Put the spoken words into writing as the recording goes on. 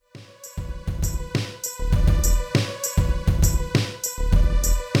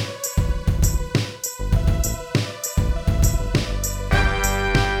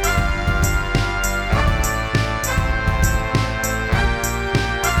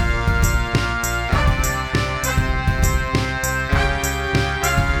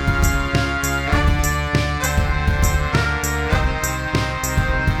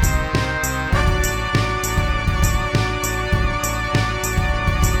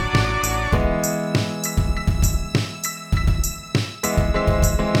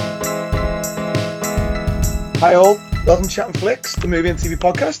Hi all, welcome to Chatting Flicks, the movie and TV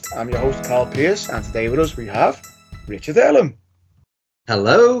podcast. I'm your host Carl Pierce, and today with us we have Richard Earlham.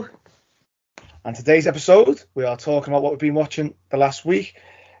 Hello. And today's episode, we are talking about what we've been watching the last week.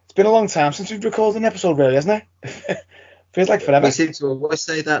 It's been a long time since we've recorded an episode, really, hasn't it? Feels like forever. We seem to always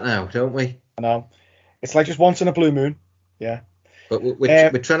say that now, don't we? I know. It's like just once in a blue moon. Yeah. But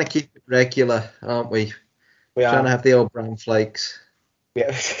we're trying to keep it regular, aren't we? We are trying to have the old brown flakes.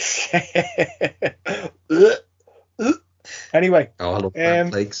 Yeah. Anyway. Oh, I love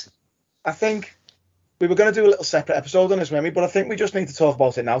brown flakes. I think we were going to do a little separate episode on this, maybe, but I think we just need to talk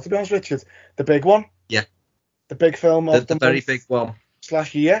about it now, to be honest, Richard. The big one. Yeah. The big film of the very big one.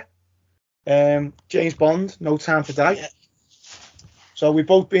 / year. James Bond, No Time to Die. Yeah. So we've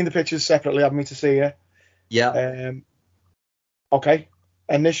both been to pictures separately, haven't we, to see it? Yeah. Okay.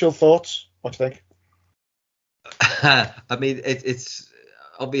 Initial thoughts? What do you think? I mean, it's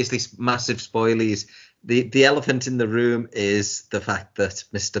obviously massive spoilies. The elephant in the room is the fact that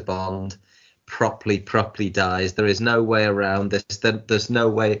Mr. Bond properly dies. There is no way around this. There's no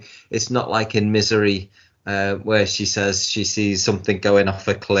way. It's not like in Misery, where she says she sees something going off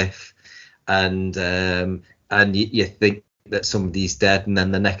a cliff, and you think that somebody's dead, and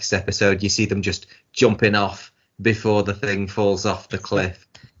then the next episode you see them just jumping off before the thing falls off the cliff.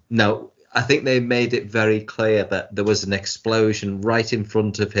 No. I think they made it very clear that there was an explosion right in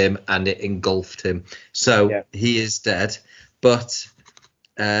front of him and it engulfed him. So He is dead. But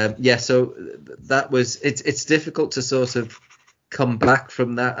so that was it's difficult to sort of come back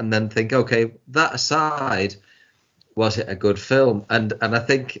from that and then think, okay, that aside, was it a good film? And I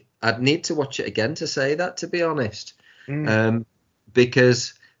think I'd need to watch it again to say that, to be honest.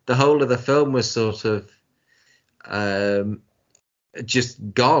 Because the whole of the film was sort of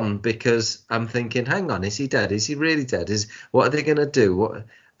just gone, because I'm thinking, hang on, is he dead? Is he really dead? What are they going to do?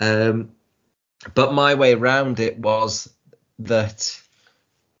 But my way around it was that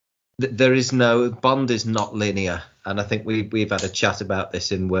there is Bond is not linear, and I think we've had a chat about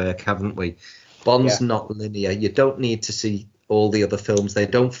this in work, haven't we? Bond's not linear. You don't need to see all the other films. They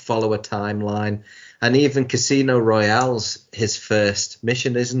don't follow a timeline, and even Casino Royale's his first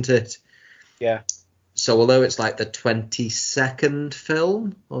mission, isn't it? Yeah. So although it's like the 22nd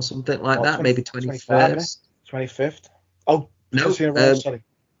film or something like that, maybe 21st. 25th. Oh, no, Casino Royale, sorry.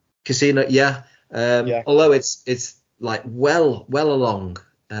 Casino, yeah. Although it's like well along,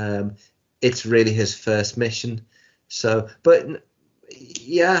 it's really his first mission. So, but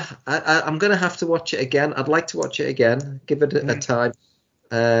yeah, I'm going to have to watch it again. I'd like to watch it again, give it a time.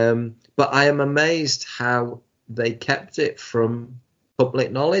 But I am amazed how they kept it from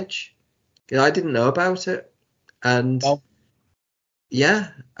public knowledge. I didn't know about it, and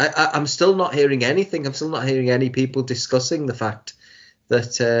I'm still not hearing anything. I'm still not hearing any people discussing the fact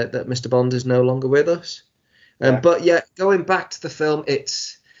that that Mr. Bond is no longer with us. But going back to the film,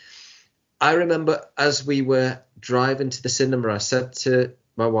 I remember as we were driving to the cinema, I said to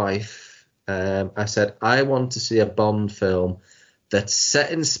my wife, I said, I want to see a Bond film that's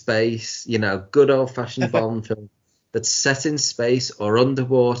set in space, good old fashioned Bond film. That's set in space or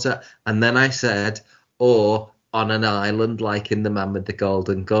underwater, and then I said, or on an island like in The Man with the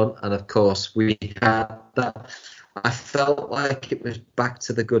Golden Gun, and of course we had that. I felt like it was back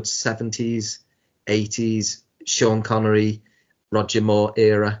to the good 70s, 80s, Sean Connery, Roger Moore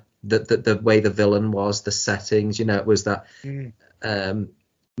era. The way the villain was, the settings, it was that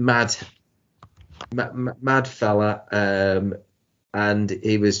mad fella. And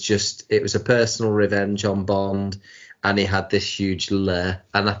he was it was a personal revenge on Bond, and he had this huge lair,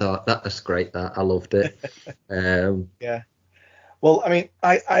 and I thought that was great. I loved it. Yeah. Well, I mean,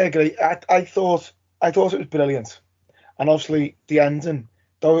 I agree. I thought it was brilliant, and obviously the ending,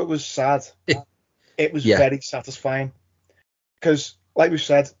 though it was sad, it was very satisfying, because, like we've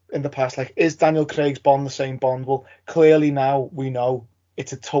said in the past, like, is Daniel Craig's Bond the same Bond? Well, clearly now we know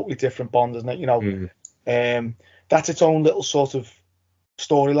it's a totally different Bond, isn't it? That's its own little sort of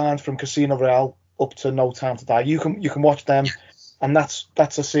storyline from Casino Royale up to No Time to Die. You can watch them, and that's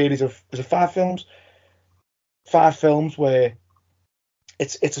a series of, is it 5 films? 5 films where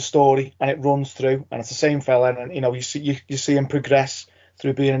it's a story and it runs through, and it's the same fella, and you see him progress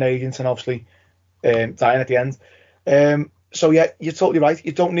through being an agent and obviously dying at the end. So yeah, you're totally right.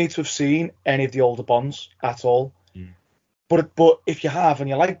 You don't need to have seen any of the older Bonds at all. But if you have and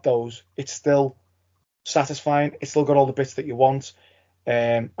you like those, it's still satisfying. It's still got all the bits that you want,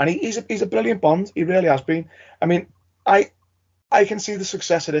 and he's a brilliant Bond. He really has been. I mean, I can see the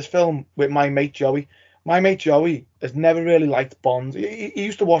success of this film with my mate Joey. My mate Joey has never really liked Bond. He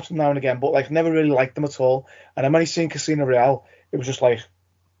used to watch them now and again, but like never really liked them at all. And then when he seen Casino Royale, it was just like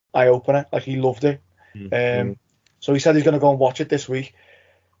eye opener. Like, he loved it. So he said he's going to go and watch it this week.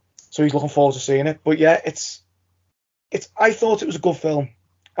 So he's looking forward to seeing it. But yeah, it's. I thought it was a good film.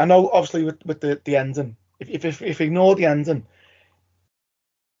 I know, obviously, with the ending. If you ignore the ending,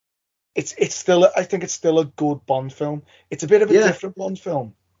 it's still. I think it's still a good Bond film. It's a bit of a different Bond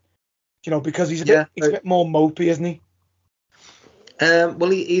film, because he's a bit more mopey, isn't he? Well,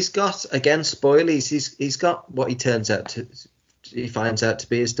 he's got, again, spoilies. He's got what he finds out to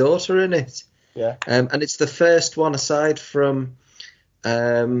be his daughter in it. Yeah. And it's the first one aside from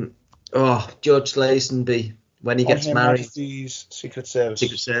George Lazenby when he gets married. Majesty's Secret Service.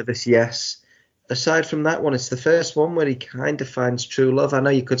 Secret Service, yes. Aside from that one, it's the first one where he kind of finds true love. I know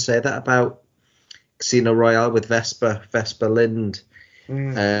you could say that about Casino Royale with Vesper Lynd.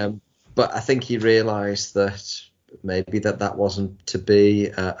 But I think he realised that maybe that wasn't to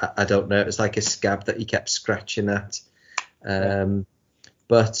be. I don't know. It was like a scab that he kept scratching at.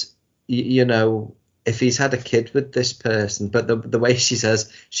 But if he's had a kid with this person, but the way she says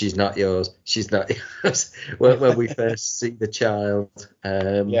she's not yours when we first see the child.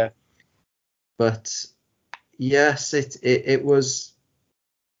 But yes, it was.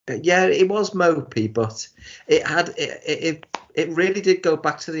 Yeah, it was mopey, but it really did go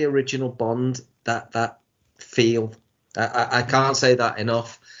back to the original Bond. That feel. I can't say that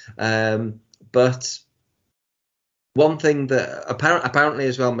enough. But one thing that apparently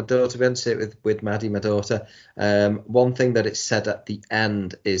as well, my daughter, we went to see it with Maddie, my daughter. One thing that it said at the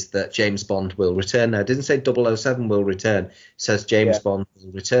end is that James Bond will return. Now, it didn't say 007 will return. It says James Bond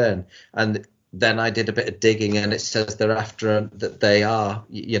will return. And then I did a bit of digging, and it says they're after that they are,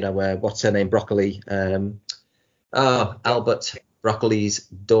 what's her name, Broccoli. Albert Broccoli's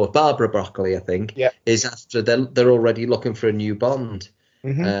daughter, Barbara Broccoli, I think, is after. They're already looking for a new Bond.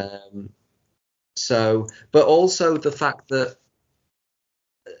 So, but also the fact that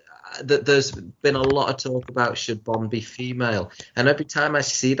there's been a lot of talk about should Bond be female, and every time I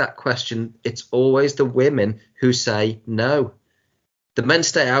see that question, it's always the women who say no. The men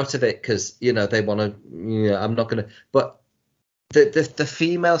stay out of it because they want to. I'm not going to. But the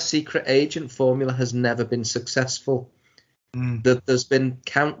female secret agent formula has never been successful. There's been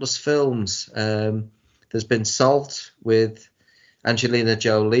countless films. There's been Salt with Angelina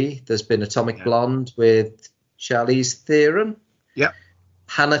Jolie. There's been Atomic Blonde with Charlize Theron. Yeah.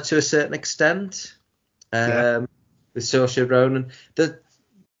 Hannah to a certain extent. With Saoirse Ronan.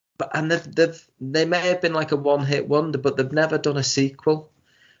 They may have been like a one-hit wonder, but they've never done a sequel.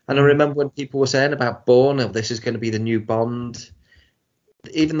 And I remember when people were saying about Bourne, this is going to be the new Bond.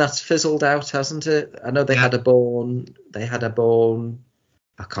 Even that's fizzled out, hasn't it? I know they had a Bourne.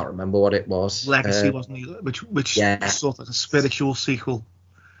 I can't remember what it was. Legacy, wasn't it? Which was sort of like a spiritual sequel.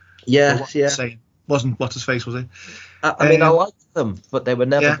 Yeah. Wasn't what's his face, was it? I mean, I liked them, but they were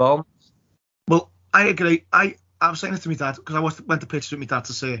never Bond. Well, I agree. I was saying this to my dad because I went to pictures with my dad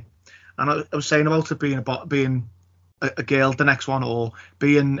to see it, and I was saying about it being a girl, the next one, or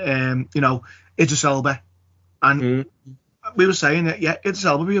being Idris Elba, and we were saying that Idris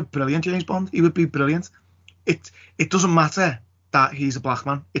Elba would be a brilliant James Bond. He would be brilliant. It doesn't matter that he's a black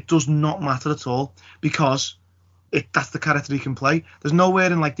man. It does not matter at all because that's the character he can play. There's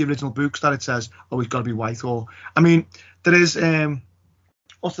nowhere in like the original books that it says, oh, he's got to be white. Or I mean, there is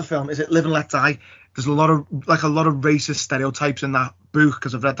what's the film? Is it Live and Let Die? There's a lot of racist stereotypes in that book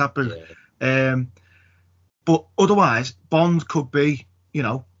because I've read that book. Yeah. But otherwise, Bond could be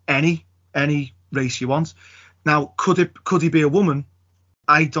any race you want. Now, could he be a woman?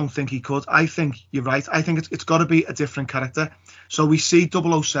 I don't think he could. I think you're right. I think it's got to be a different character. So we see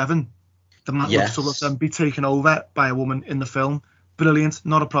 007, the man of 007, be taken over by a woman in the film. Brilliant,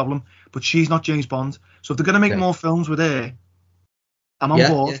 not a problem. But she's not James Bond. So if they're going to make more films with her, I'm on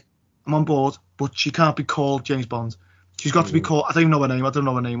board. Yeah. I'm on board. But she can't be called James Bond. She's got to be called. I don't even know her name. I don't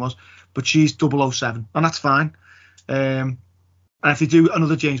know what her name was. But she's 007, and that's fine. And if they do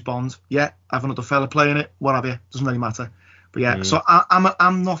another James Bond, have another fella playing it, whatever. Doesn't really matter. But so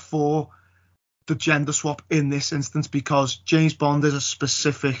I'm not for the gender swap in this instance because James Bond is a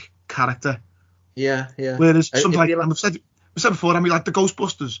specific character. Yeah. Whereas something like we said before, I mean, like the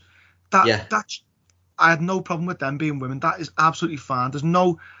Ghostbusters, that I had no problem with them being women. That is absolutely fine. There's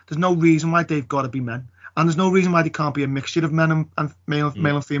no reason why they've got to be men, and there's no reason why they can't be a mixture of men and male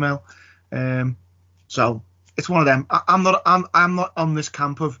and female. So it's one of them. I'm not on this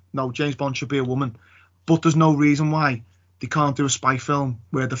camp of no, James Bond should be a woman, but there's no reason why they can't do a spy film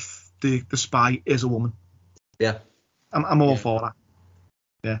where the spy is a woman. Yeah, I'm all for that.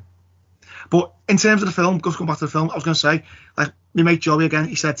 Yeah, but in terms of the film, just going back to the film, I was going to say, like my mate Joey again,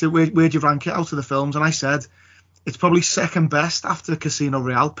 he said, "Where'd you rank it out of the films?" And I said, it's probably second best after Casino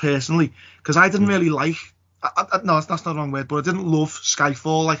Royale personally, because I didn't really like. No, that's not the wrong word, but I didn't love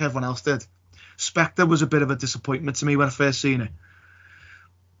Skyfall like everyone else did. Spectre was a bit of a disappointment to me when I first seen it,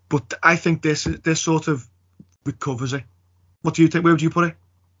 but I think this sort of recovers it. What do you think? Where would you put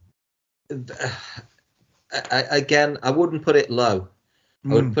it? I wouldn't put it low.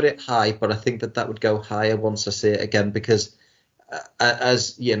 I would put it high, but I think that would go higher once I see it again, because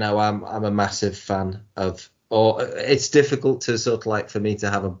as you know, I'm a massive fan of. Or it's difficult to sort of like for me to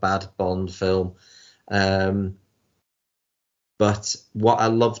have a bad Bond film. But what I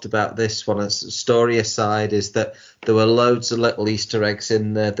loved about this one, story aside, is that there were loads of little Easter eggs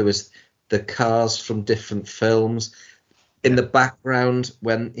in there. There was the cars from different films. In the background,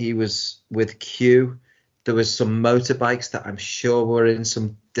 when he was with Q, there was some motorbikes that I'm sure were in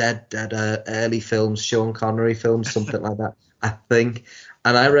some dead early films, Sean Connery films, something like that, I think.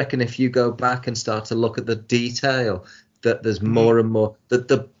 And I reckon if you go back and start to look at the detail, that there's more and more.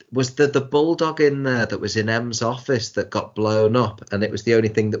 Was the bulldog in there that was in M's office that got blown up, and it was the only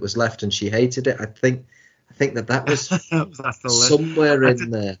thing that was left, and she hated it. I think that was somewhere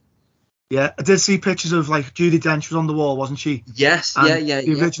in there. Yeah, I did see pictures of like Judi Dench was on the wall, wasn't she? Yes, and yeah.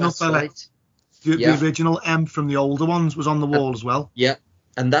 The original fella, right. The original M from the older ones was on the wall as well. Yeah,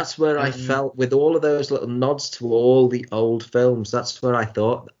 and that's where I felt with all of those little nods to all the old films. That's where I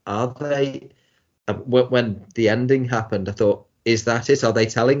thought, are they? When the ending happened, I thought, is that it? Are they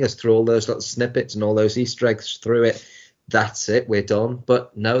telling us through all those little snippets and all those Easter eggs through it? That's it, we're done.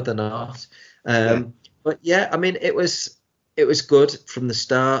 But no, they're not. But yeah, I mean, it was good from the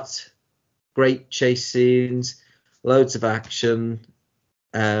start. Great chase scenes, loads of action,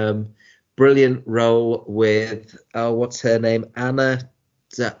 brilliant role with what's her name, Ana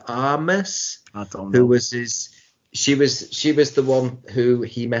de Armas, I don't know. who was his. She was the one who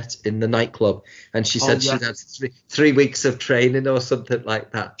he met in the nightclub, and she said she'd had 3 weeks of training or something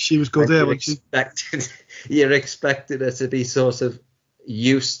like that. She was good there, wasn't she? You're expecting her to be sort of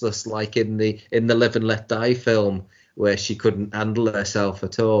useless, like in the Live and Let Die film, where she couldn't handle herself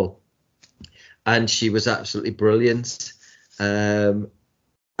at all. And she was absolutely brilliant. And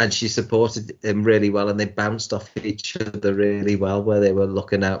she supported him really well, and they bounced off each other really well, where they were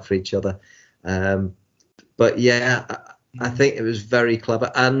looking out for each other. But yeah, I think it was very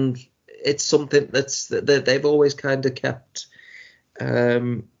clever, and it's something that they've always kind of kept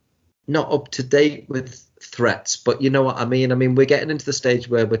not up to date with threats, but you know what I mean. I mean, we're getting into the stage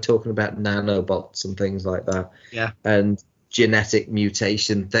where we're talking about nanobots and things like that, and genetic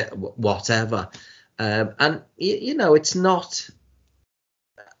mutation, whatever. And you know, it's not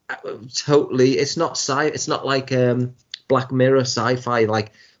totally. It's not It's not like Black Mirror sci-fi.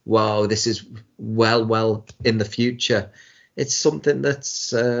 Like, wow, this is well in the future. It's something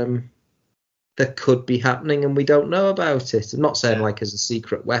that's that could be happening, and we don't know about it. I'm not saying like as a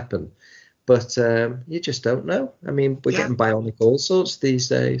secret weapon, but you just don't know. I mean, we're getting bionic all sorts these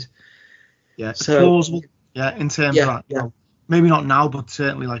days. Yeah, it's plausible. Yeah, in terms of that, you know, maybe not now, but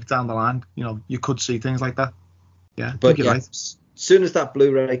certainly like down the line, you know, you could see things like that. Yeah, but you're right. As soon as that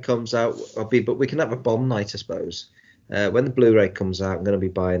Blu-ray comes out, but we can have a Bond night, I suppose. When the Blu-ray comes out, I'm going to be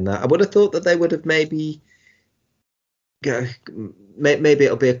buying that. I would have thought that they would have maybe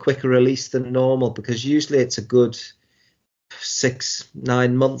it'll be a quicker release than normal, because usually it's a good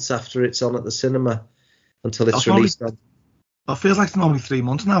 6-9 months after it's on at the cinema until it's released. It feels like it's normally 3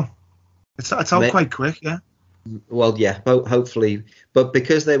 months now. It's out quite quick, yeah. Well, yeah, hopefully. But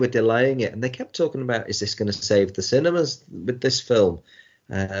because they were delaying it, and they kept talking about, is this going to save the cinemas with this film?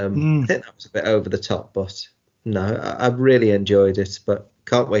 I think that was a bit over the top, but no, I really enjoyed it, but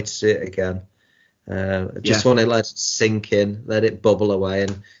can't wait to see it again. Just want to let it sink in, let it bubble away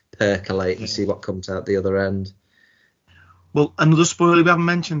and percolate and see what comes out the other end. Well, another spoiler we haven't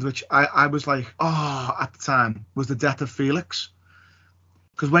mentioned, which I was like, at the time, was the death of Felix.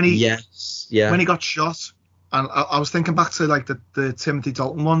 Because when he got shot, and I was thinking back to like the Timothy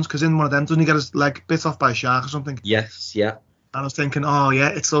Dalton ones, because in one of them, doesn't he get his leg bit off by a shark or something? Yes, yeah. And I was thinking,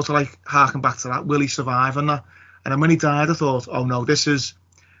 it's sort of like harking back to that. Will he survive and that? And then when he died, I thought, oh no, this is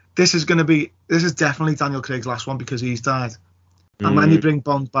definitely Daniel Craig's last one, because he's died. And when they bring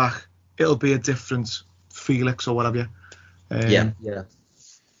Bond back, it'll be a different Felix or whatever. Yeah.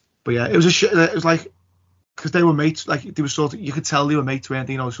 But yeah, it was it was like, because they were mates, like they were sort of, you could tell they were mates, weren't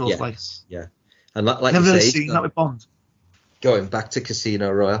they? You know, sort of like. Yeah. And like never you really say, seen that with Bond. Going back to Casino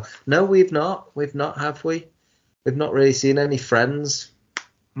Royale, no, we've not, have we? We've not really seen any friends.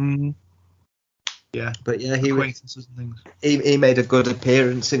 Yeah, but yeah, acquaintances and things. He made a good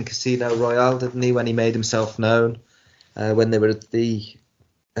appearance in Casino Royale, didn't he? When he made himself known, when they were at the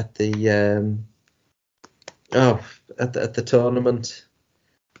Oh, at the tournament.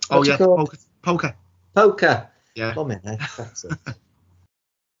 What's it called? Poker. Yeah. Oh, man, that's it.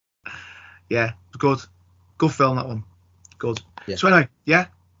 Yeah, good film, that one. Good. Yeah. So anyway, yeah,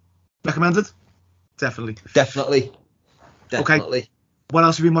 recommended. Definitely. Okay. What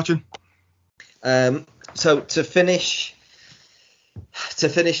else have you been watching? So to finish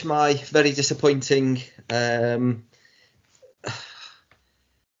my very disappointing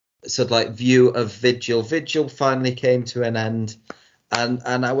sort of like view of Vigil. Vigil finally came to an end, and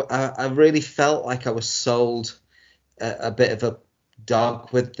I really felt like I was sold a bit of a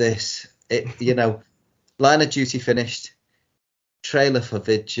dog with this. Line of Duty finished, trailer for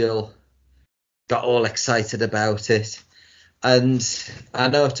Vigil, got all excited about it, and I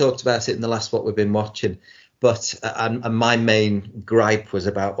know I've talked about it in the last what we've been watching, but and my main gripe was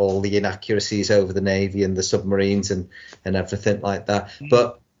about all the inaccuracies over the Navy and the submarines and everything like that.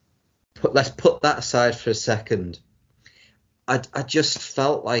 But let's put that aside for a second. I just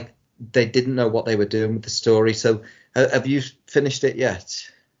felt like they didn't know what they were doing with the story. So have you finished it yet?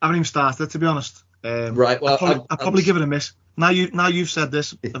 I haven't even started, to be honest. Right. Well, I'll probably give it a miss. Now you've said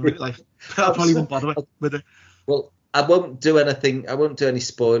this, I probably won't bother with it. Well, I won't do anything. I won't do any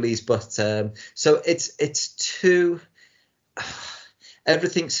spoilies. But so it's too.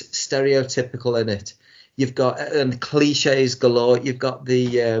 Everything's stereotypical in it. You've got and cliches galore. You've got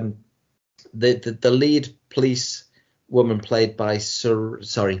the lead police woman played by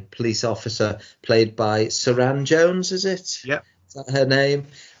police officer played by Saran Jones, is it? Yeah. Is that her name?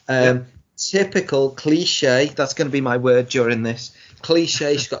 Typical cliche. That's going to be my word during this.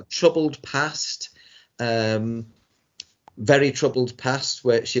 Cliche. She's got a troubled past. Very troubled past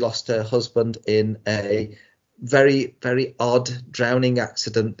where she lost her husband in a very, very odd drowning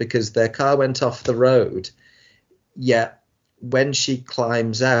accident because their car went off the road. Yet when she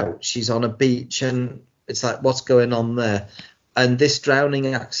climbs out, she's on a beach and it's like, what's going on there? And this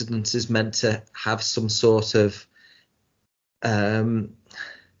drowning accident is meant to have some sort of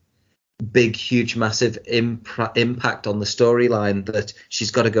big, huge, massive impact on the storyline that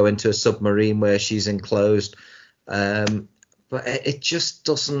she's got to go into a submarine where she's enclosed. But it just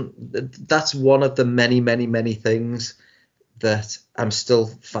doesn't. That's one of the many, many, many things that I'm still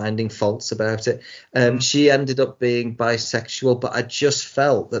finding faults about it. She ended up being bisexual, but I just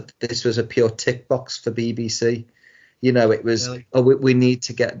felt that this was a pure tick box for BBC. It was, really? We need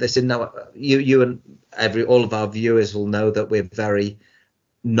to get this in now. You and all of our viewers will know that we're very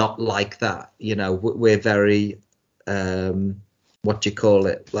not like that. We're very, what do you call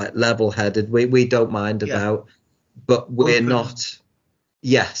it? Like level-headed. We don't mind about, but we're not.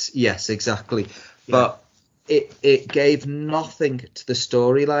 Yes, exactly. Yeah. But it gave nothing to the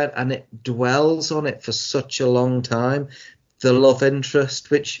storyline, and it dwells on it for such a long time. The love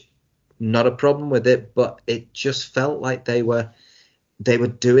interest, which not a problem with it, but it just felt like they were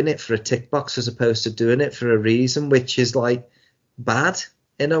doing it for a tick box as opposed to doing it for a reason, which is like bad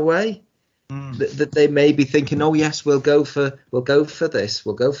in a way. That they may be thinking, oh yes, we'll go for this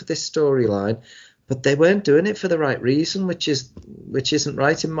storyline, but they weren't doing it for the right reason, which isn't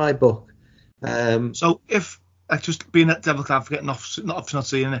right in my book. So if just being that devil's advocate, not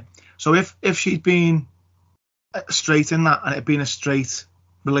seeing it. So if she'd been straight in that and it had been a straight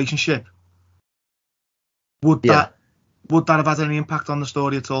relationship, would that have had any impact on the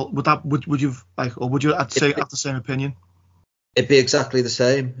story at all? Would you have the same opinion? It'd be exactly the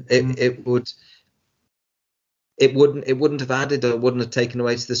same. It wouldn't have added or wouldn't have taken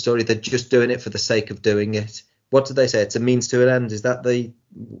away to the story. They're just doing it for the sake of doing it. What do they say? It's a means to an end. Is that the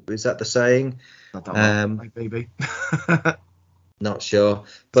saying? I don't know. Maybe. Not sure.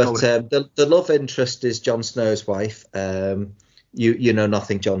 But the love interest is Jon Snow's wife. You know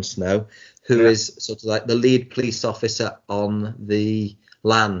nothing, Jon Snow, who is sort of like the lead police officer on the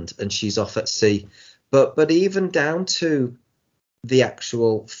land, and she's off at sea. But even down to the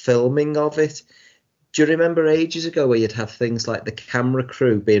actual filming of it, do you remember ages ago where you'd have things like the camera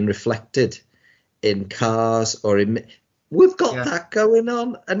crew being reflected in cars or in? We've got that going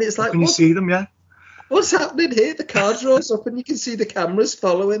on, and it's like, can you see them? Yeah. What's happening here? The car draws up, and you can see the cameras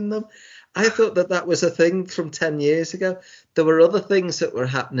following them. I thought that was a thing from 10 years ago. There were other things that were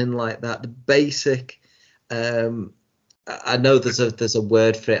happening like that. The basic. I know there's a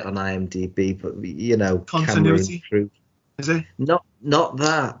word for it on IMDb, but continuity. Camera and crew. Is it? Not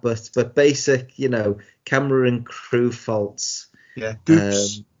that, but basic, camera and crew faults. Yeah.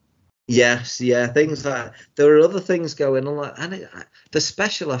 Goops. Yes, things like that. There are other things going on, and the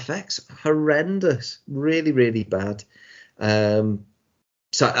special effects horrendous, really, really bad.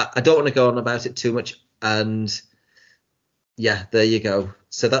 So I don't want to go on about it too much, and there you go.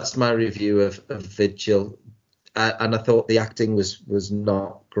 So that's my review of Vigil. and I thought the acting was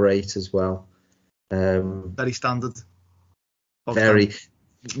not great as well. Very standard. Very.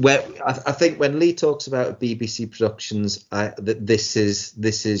 Where I think when Lee talks about BBC productions, this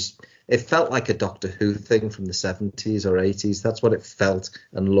is. It felt like a Doctor Who thing from the 70s or 80s. That's what it felt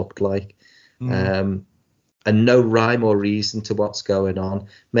and looked like. And no rhyme or reason to what's going on.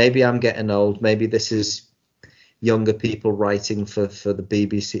 Maybe I'm getting old. Maybe this is younger people writing for the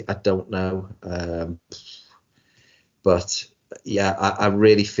BBC. I don't know. But yeah, I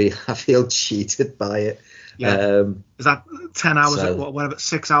really feel cheated by it. Yeah. Is that 10 hours, whatever,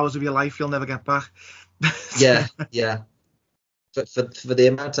 6 hours of your life you'll never get back? Yeah. For the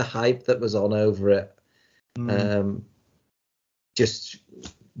amount of hype that was on over it, just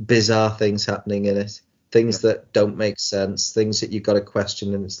bizarre things happening in it, things that don't make sense, things that you've got to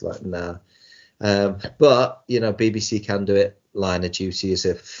question, and it's like, nah. But, BBC Can Do It, Line of Duty is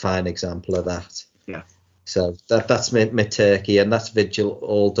a fine example of that. Yeah. So that's my turkey, and that's Vigil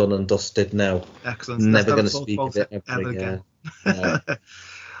all done and dusted now. Excellent. Never going to speak of it ever again. No.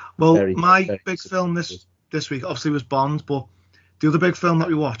 Well, very big film this week obviously was Bond, but the other big film that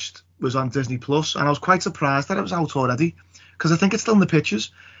we watched was on Disney Plus, and I was quite surprised that it was out already, because I think it's still in the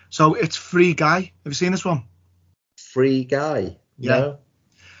pictures. So it's Free Guy. Have you seen this one? Free Guy? Yeah. No.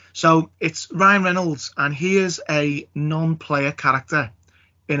 So it's Ryan Reynolds, and he is a non-player character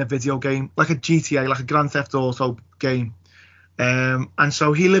in a video game, like a GTA, like a Grand Theft Auto game. And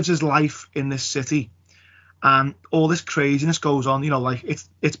so he lives his life in this city, and all this craziness goes on, like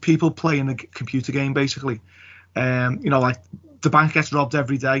it's people playing the computer game, basically. Like the bank gets robbed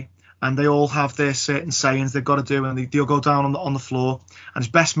every day, and they all have their certain sayings they've got to do, and they'll go down on the floor, and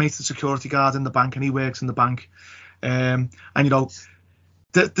his best mate's the security guard in the bank, and he works in the bank. The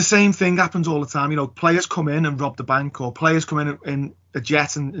same thing happens all the time. Players come in and rob the bank, or players come in a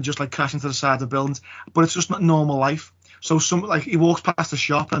jet and just like crash into the side of the buildings, but it's just not normal life. So he walks past the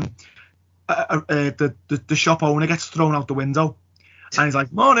shop, and the shop owner gets thrown out the window, and he's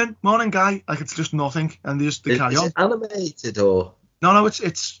like, morning guy, like it's just nothing, and they carry on. Is it animated or? No,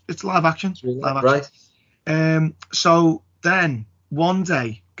 it's live action. Really? Live action. Right. So then one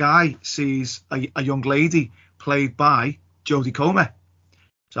day, Guy sees a young lady played by Jodie Comer.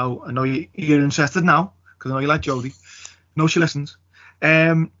 So I know you're interested now, because I know you like Jodie. I know she listens.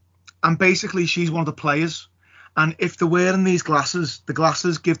 And basically she's one of the players. And if they're wearing these glasses, the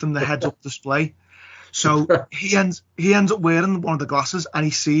glasses give them the heads-up display. So he ends up wearing one of the glasses, and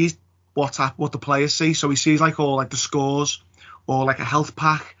he sees what the players see. So he sees like all like the scores, or like a health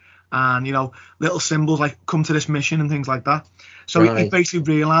pack, and little symbols like come to this mission and things like that. So he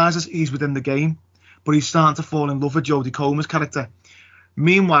basically realizes he's within the game, but he's starting to fall in love with Jodie Comer's character.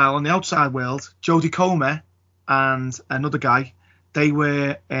 Meanwhile, on the outside world, Jodie Comer and another guy, they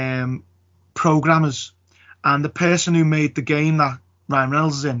were programmers, and the person who made the game that Ryan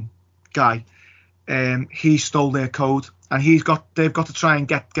Reynolds is in, Guy, he stole their code, and they've got to try and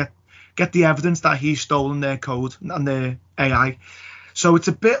get the evidence that he's stolen their code and their AI. So it's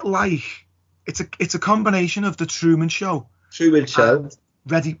a bit like it's a combination of the Truman Show, and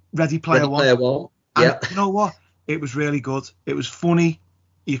Ready Player One. Yeah. And you know what? It was really good. It was funny.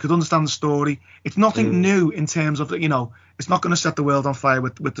 You could understand the story. It's nothing new in terms of it's not going to set the world on fire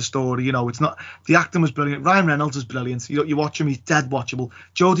with the story. It's not. The acting was brilliant. Ryan Reynolds is brilliant. You watch him, he's dead watchable.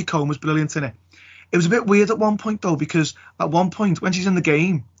 Jodie Comer's brilliant in it. It was a bit weird at one point though, because at one point when she's in the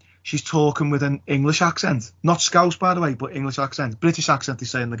game, she's talking with an English accent, not Scouse by the way, but English accent, British accent they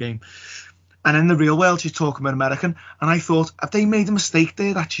say in the game. And in the real world, she's talking with American. And I thought, have they made a mistake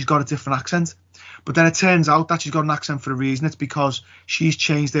there that she's got a different accent? But then it turns out that she's got an accent for a reason. It's because she's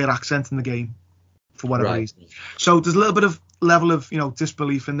changed their accent in the game for whatever reason. So there's a little bit of level of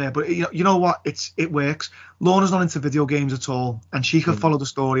disbelief in there. But you know what? It works. Lorna's not into video games at all, and she could follow the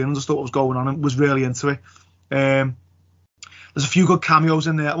story and understood what was going on and was really into it. There's a few good cameos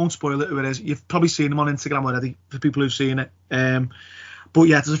in there. I won't spoil it who it is. You've probably seen them on Instagram already for people who've seen it. But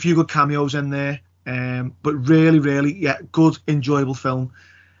yeah, there's a few good cameos in there. But really, really, good, enjoyable film.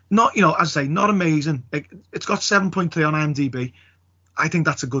 Not, as I say, not amazing. It's got 7.3 on IMDb. I think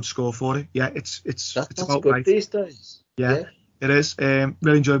that's a good score for it. Yeah, it's about good right these days. Yeah, it is.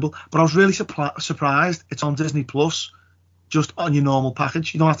 Really enjoyable. But I was really surprised it's on Disney Plus, just on your normal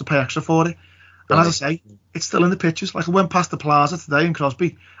package. You don't have to pay extra for it. And as I say, it's still in the pictures. Like I went past the Plaza today in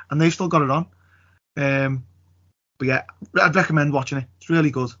Crosby, and they've still got it on. But yeah, I'd recommend watching it. It's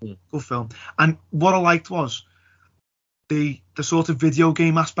really good. Good film. And what I liked was the sort of video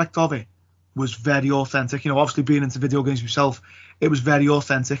game aspect of it was very authentic. Obviously being into video games myself, it was very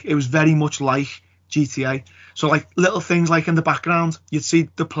authentic. It was very much like GTA. So like little things like in the background, you'd see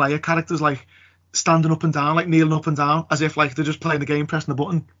the player characters like standing up and down, like kneeling up and down, as if like they're just playing the game, pressing the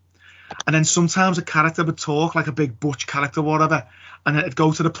button. And then sometimes a character would talk, like a big butch character or whatever, and then it'd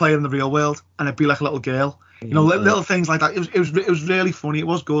go to the player in the real world, and it'd be like a little girl. You know, little things like that. It was really funny. It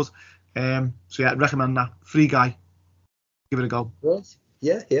was good. So yeah, I'd recommend that. Free Guy. Give it a go. Right.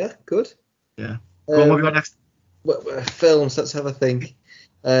 Yeah, good. Yeah. Go on, what have we got next? Films, let's have a think.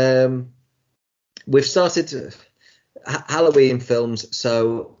 We've started Halloween films,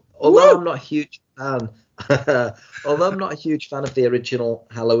 so although I'm not a huge fan of the original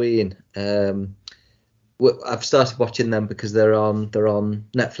Halloween, I've started watching them because they're on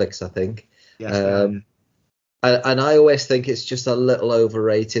Netflix, I think. Yes, and I always think it's just a little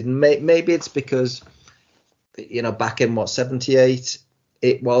overrated. Maybe it's because, you know, back in 78,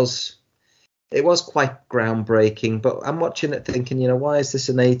 it was quite groundbreaking. But I'm watching it thinking, you know, why is this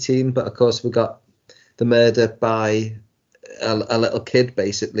an 18? But of course, we got the murder by a little kid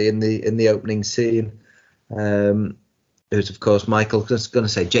basically in the opening scene. Who's of course Michael. I was going to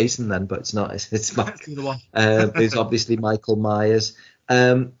say Jason then, but it's not. It's Michael. Who's obviously Michael Myers.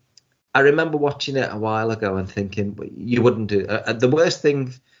 I remember watching it a while ago and thinking you wouldn't do. The worst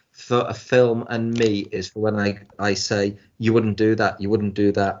thing for a film and me is for when I say you wouldn't do that. You wouldn't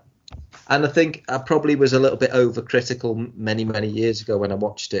do that. And I think I probably was a little bit overcritical many years ago when I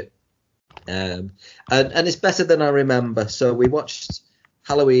watched it. And it's better than I remember. So we watched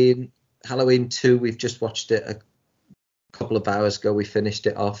Halloween 2. We've just watched it a couple of hours ago. We finished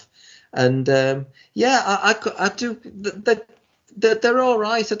it off, and I do. They're all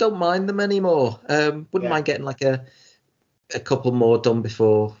right. I don't mind them anymore. Wouldn't mind getting like a couple more done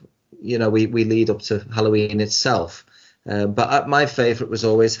before, you know, we lead up to Halloween itself. But my favourite was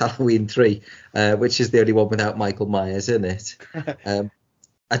always Halloween 3, which is the only one without Michael Myers in it.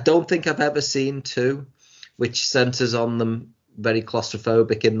 I don't think I've ever seen 2, which centres on them very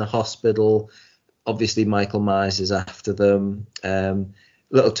claustrophobic in the hospital. Obviously, Michael Myers is after them.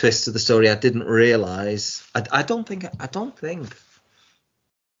 Little twist to the story I didn't realise. I don't think.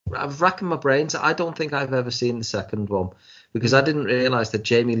 I've racking my brains. I don't think I've ever seen the second one because I didn't realise that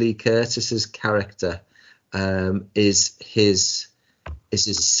Jamie Lee Curtis's character is his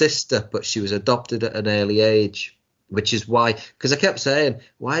sister, but she was adopted at an early age, which is why. Because I kept saying,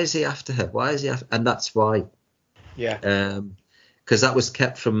 "Why is he after her? Why is he after?" And that's why. Yeah. Because that was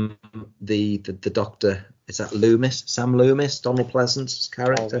kept from the doctor. Is that Loomis? Sam Loomis, Donald Pleasance's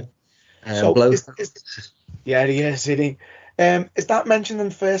character. So yeah, he is. Is that mentioned in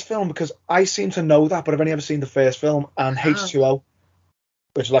the first film? Because I seem to know that, but I've only ever seen the first film and H2O,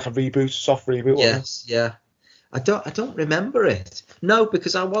 which is like a reboot, soft reboot. Yes, yeah. I don't remember it. No,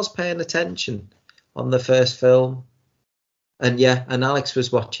 because I was paying attention on the first film. And Alex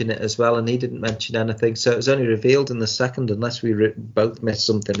was watching it as well, and he didn't mention anything. So it was only revealed in the second, unless we both missed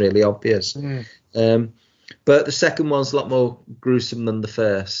something really obvious. But the second one's a lot more gruesome than the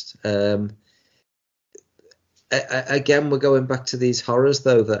first. Again, we're going back to these horrors,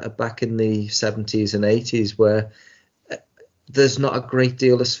 though, that are back in the 70s and 80s, where there's not a great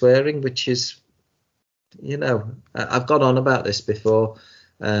deal of swearing, which is, you know, I've gone on about this before,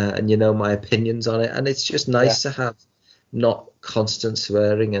 and you know my opinions on it, and it's just nice to have not constant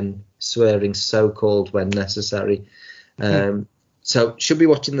swearing and swearing so-called when necessary. So should be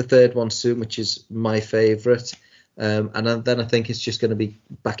watching the third one soon, which is my favourite. And then I think it's just going to be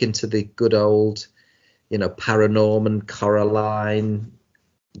back into the good old, you know, Paranorman, Coraline,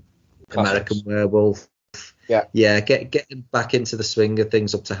 American Werewolf. Yeah, getting back into the swing of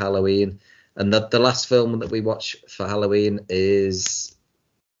things up to Halloween. And the last film that we watch for Halloween is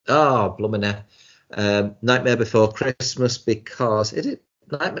Nightmare Before Christmas, because is it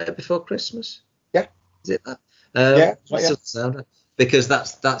Nightmare Before Christmas? Yeah. Is it that? Yeah. Because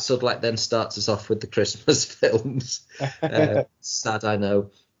that's sort of like then starts us off with the Christmas films. Sad, I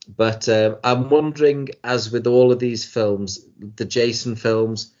know. But I'm wondering, as with all of these films, the Jason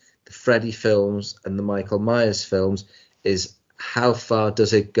films, the Freddy films, and the Michael Myers films, is how far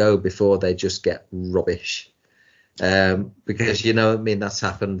does it go before they just get rubbish? Because, you know, I mean, that's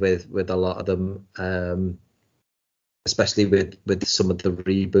happened with a lot of them, especially with some of the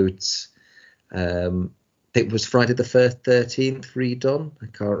reboots. I think it was Friday the 13th redone. I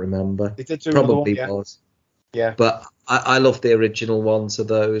can't remember. It did do Probably one, was. Yeah. But I love the original ones of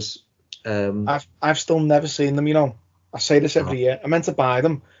those. I've still never seen them, you know. I say this every year. I meant to buy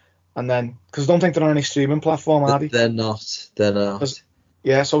them, and then because I don't think they're on any streaming platform, are they? They're not.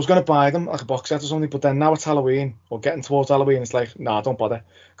 Yeah, so I was going to buy them like a box set or something, but then now it's Halloween or getting towards Halloween, it's like, nah, don't bother,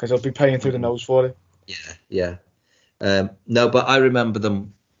 because I'll be paying through the nose for it. Yeah. No, but I remember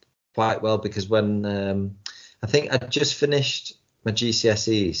them quite well because when I think I just finished my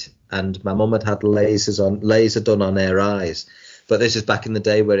GCSEs, and my mum had laser done on her eyes. But this is back in the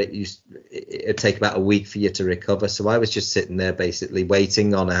day where it'd take about a week for you to recover. So I was just sitting there basically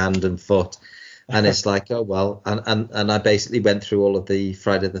waiting on a hand and foot. And it's like, oh, well. And I basically went through all of the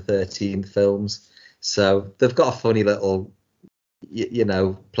Friday the 13th films. So they've got a funny little,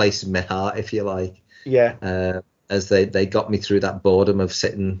 place in my heart, if you like. Yeah. As they got me through that boredom of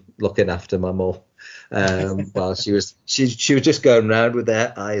sitting looking after my mum. While she was just going around with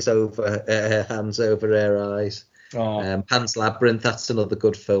her hands over her eyes. Oh. Pan's Labyrinth, that's another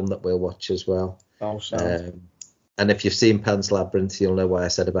good film that we'll watch as well. Oh, so. And if you've seen Pan's Labyrinth, you'll know why I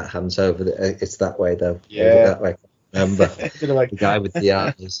said about hands over. It's that way though. Yeah. That way. Remember the guy with the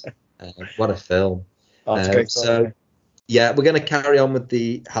eyes. What a film. Oh, it's great. So yeah, we're going to carry on with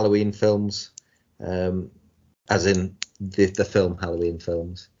the Halloween films, as in the film Halloween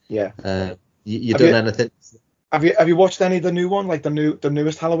films. Yeah. You done anything? Have you watched any of the new one, like the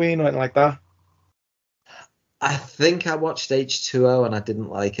newest Halloween or anything like that? I think I watched H2O and I didn't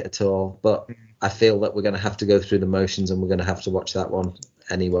like it at all, but I feel that we're going to have to go through the motions and we're going to have to watch that one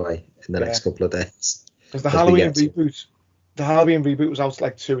anyway in the next couple of days. Because the Halloween reboot was out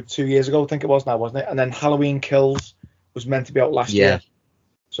like two years ago, I think it was now, wasn't it? And then Halloween Kills was meant to be out last year.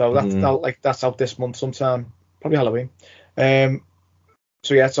 So that's out this month sometime, probably Halloween.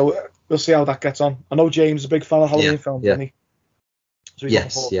 So we'll see how that gets on. I know James is a big fan of Halloween films, isn't he? So he's looking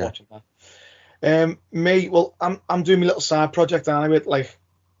forward to watching that. Me, well, I'm doing my little side project, aren't I, with like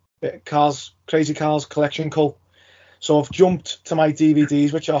Crazy Cars Collection Cull. So I've jumped to my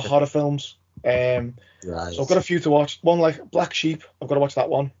DVDs, which are horror films. Right. So I've got a few to watch. One like Black Sheep, I've got to watch that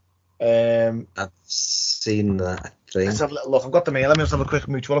one. I've seen that, I think. Let's have a little look. I've got them here. Let me just have a quick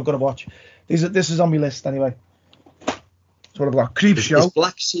mooch. What I've got to watch. This is on my list anyway. So what I've got. Creep Show. Is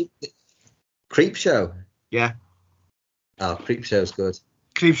Black Sheep Creep Show? Yeah. Oh, Creep Show's good.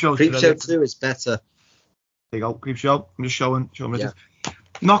 Creep Show 2 is better. There you go, Creep Show. I'm just showing. Yeah.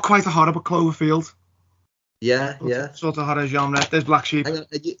 Not quite a horror, but Cloverfield. Yeah. Sort of horror genre. There's Black Sheep. Hang on,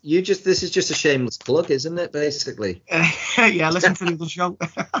 this is just a shameless plug, isn't it? Basically. Yeah, listen to the other show.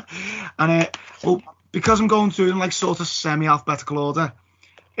 And because I'm going through in like sort of semi-alphabetical order,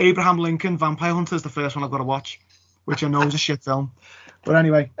 Abraham Lincoln Vampire Hunter is the first one I've got to watch, which I know is a shit film. But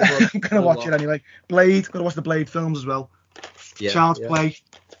anyway, I'm gonna watch it anyway. Blade, gotta watch the Blade films as well. Yeah, Child's Play,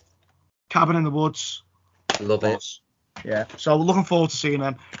 Cabin in the Woods. Love it. Yeah, so looking forward to seeing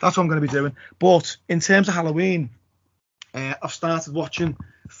them. That's what I'm going to be doing. But in terms of Halloween, I've started watching,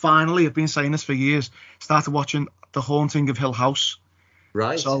 finally, I've been saying this for years, started watching The Haunting of Hill House.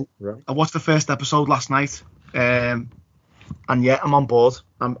 Right. So I watched the first episode last night, and yeah, I'm on board.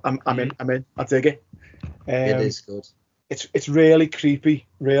 I'm in. I dig it. It is good. It's really creepy,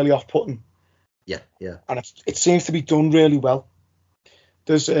 really off-putting. Yeah. And it seems to be done really well.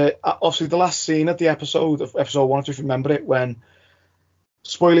 There's obviously the last scene of the episode 1, if you remember it, when,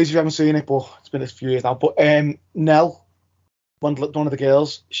 spoilers if you haven't seen it, but it's been a few years now, but Nell, one of the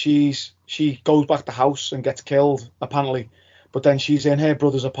girls, she goes back to the house and gets killed, apparently, but then she's in her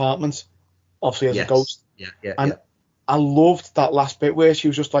brother's apartment, obviously as a ghost. And I loved that last bit where she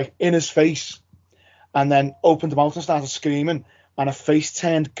was just like in his face and then opened her mouth and started screaming, and her face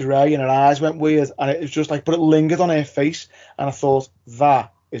turned grey and her eyes went weird, and it was just like, but it lingered on her face, and I thought,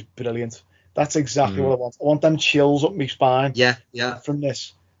 that is brilliant. That's exactly what I want. I want them chills up my spine. Yeah. From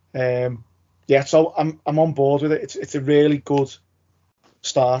this. So I'm on board with it. It's a really good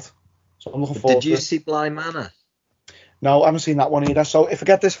start. So I'm looking forward to it. Did you see Bly Manor? No, I haven't seen that one either. So if I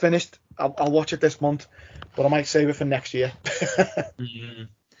get this finished, I'll watch it this month, but I might save it for next year.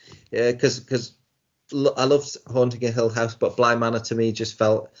 Yeah, because I loved Haunting a Hill House, but Bly Manor to me just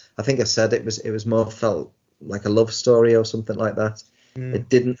felt, I think I said it was more felt like a love story or something like that. It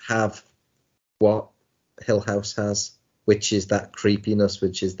didn't have what Hill House has, which is that creepiness,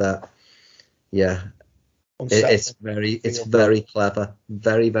 which is that, it's very clever,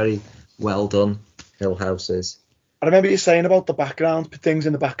 very, very well done. Hill House is. I remember you saying about the background, things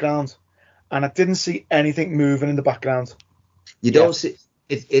in the background, and I didn't see anything moving in the background. You don't see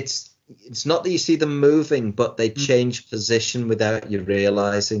it. It's not that you see them moving, but they change position without you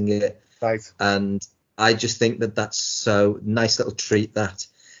realizing it. Right. And I just think that that's so nice little treat, that,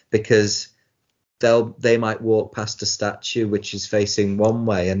 because they might walk past a statue which is facing one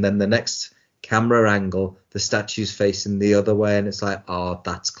way, and then the next camera angle the statue's facing the other way, and it's like, oh,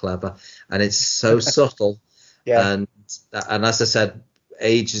 that's clever, and it's so subtle. And as I said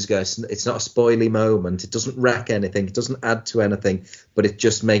ages ago, it's not a spoily moment, it doesn't wreck anything, it doesn't add to anything, but it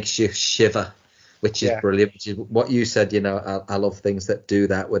just makes you shiver, which is brilliant, which is what you said. I love things that do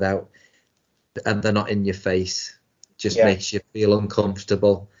that without, and they're not in your face, just makes you feel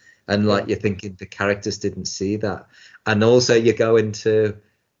uncomfortable. And like you're thinking the characters didn't see that. And also you go into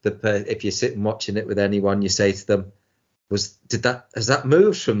if you're sitting watching it with anyone, you say to them, has that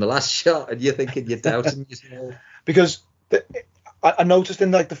moved from the last shot? And you're thinking, you're doubting yourself. Because I noticed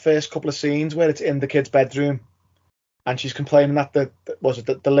in like the first couple of scenes where it's in the kid's bedroom and she's complaining that the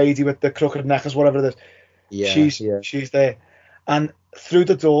lady with the crooked neck or whatever it is, she's there. And through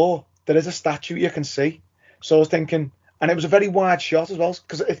the door, there is a statue you can see. So I was thinking, and it was a very wide shot as well,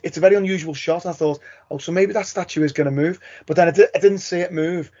 because it's a very unusual shot. I thought, so maybe that statue is going to move. But then I didn't see it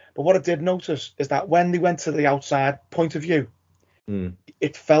move. But what I did notice is that when they went to the outside point of view,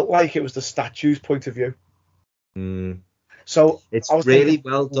 it felt like it was the statue's point of view. So it's really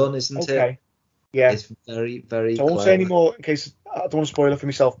well done, isn't it? Yeah. It's very, very So I won't say any more in case I don't want to spoil it for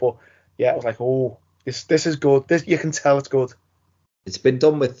myself. But yeah, I was like, this is good. You can tell it's good. It's been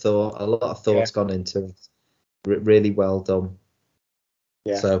done with thought. A lot of thought's gone into it. Really well done.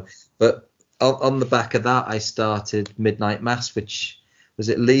 Yeah. So, but on the back of that, I started Midnight Mass, which was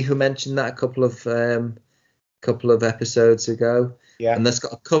it Lee who mentioned that a couple of episodes ago. Yeah. And that's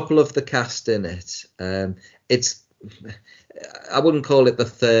got a couple of the cast in it. I wouldn't call it the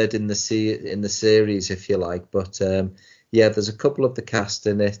third in the series, if you like, but there's a couple of the cast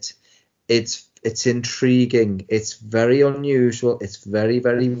in it. It's intriguing. It's very unusual. It's very,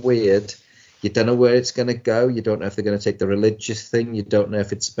 very weird. You don't know where it's going to go. You don't know if they're going to take the religious thing. You don't know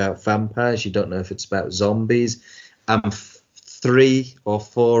if it's about vampires. You don't know if it's about zombies. I'm 3 or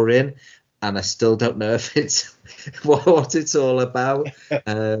 4 in, and I still don't know if it's what it's all about.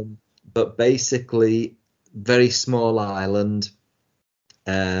 But basically, very small island.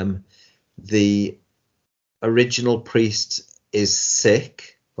 The original priest is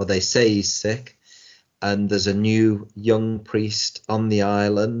sick, or they say he's sick, and there's a new young priest on the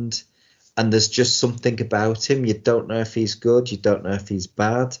island. And there's just something about him. You don't know if he's good. You don't know if he's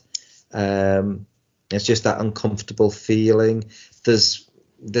bad. It's just that uncomfortable feeling. There's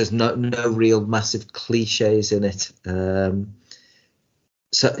no real massive cliches in it. I'm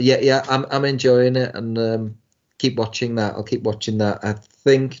enjoying it, and keep watching that. I'll keep watching that. I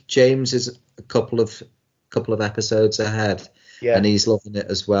think James is a couple of episodes ahead, and he's loving it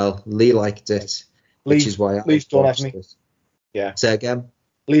as well. Lee liked it, which is why Lee's done, hasn't he? Yeah. Say again.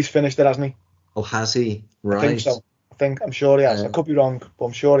 Lee's finished it, hasn't he? Oh, has he? Right. I think so. I'm sure he has. I could be wrong, but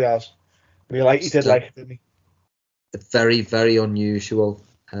I'm sure he has. He did like it, didn't he? Very, very unusual.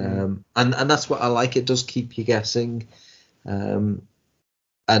 And that's what I like. It does keep you guessing. And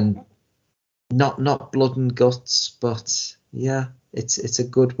not blood and guts, but yeah, it's a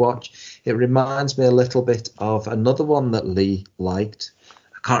good watch. It reminds me a little bit of another one that Lee liked.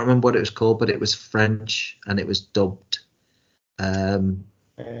 I can't remember what it was called, but it was French and it was dubbed.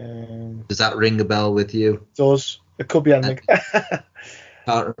 Does that ring a bell with you? It does. It could be anything.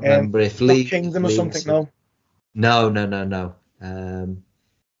 Can't remember if Lee Kingdom or something. No. No,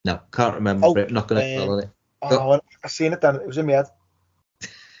 can't remember it. Not going to dwell on it. I seen it then. It was in my head.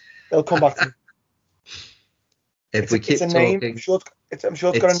 It'll come back to me. If we keep talking, name. I'm sure it's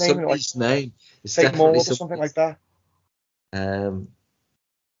got a name. Somebody's name. It's Take Maud or something like that.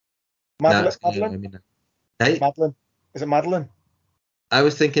 Madeline. Hey? Madeline. Is it Madeline? I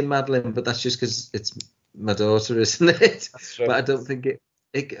was thinking Madeline, but that's just because it's my daughter, isn't it? That's true. But I don't think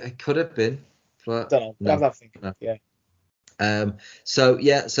it could have been. But don't know. No. Yeah. So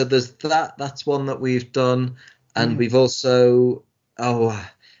there's that. That's one that we've done, and we've also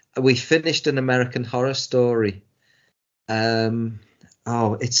we finished an American Horror Story.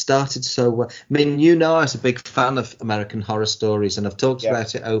 It started so well. I mean, I was a big fan of American Horror Stories, and I've talked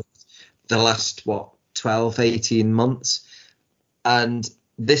about it over the last 12, 18 months. And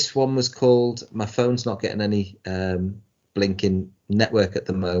this one was called, my phone's not getting any blinking network at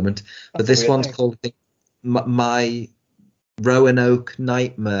the moment, but this one's called My Roanoke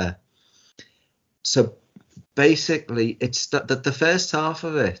Nightmare. So basically, it's the first half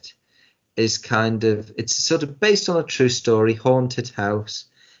of it is it's sort of based on a true story, haunted house,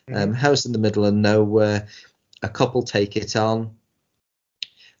 house in the middle of nowhere. A couple take it on.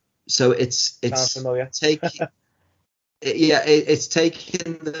 So it's taking it's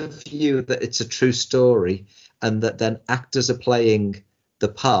taking the view that it's a true story, and that then actors are playing the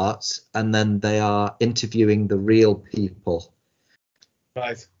parts, and then they are interviewing the real people.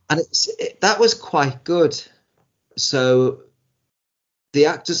 Right. And that was quite good. So the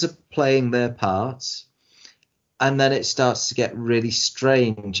actors are playing their parts, and then it starts to get really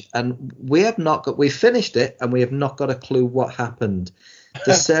strange. And we finished it, and we have not got a clue what happened.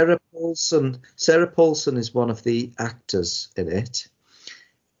 Sarah Paulson is one of the actors in it,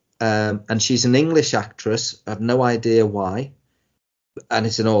 and she's an English actress. I have no idea why, and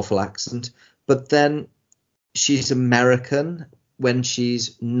it's an awful accent. But then she's American when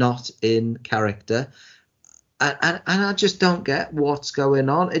she's not in character. And I just don't get what's going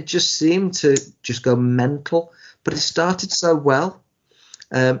on. It just seemed to just go mental, but it started so well.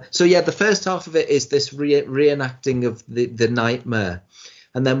 So yeah, the first half of it is this reenacting of the nightmare.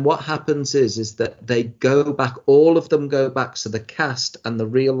 And then what happens is that they go back, all of them go back. So the cast and the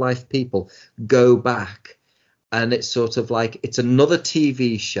real life people go back. And it's sort of like it's another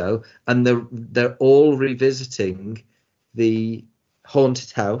TV show, and they're all revisiting the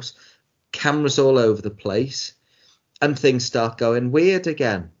haunted house. Cameras all over the place, and things start going weird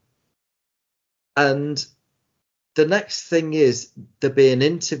again. And the next thing is they're being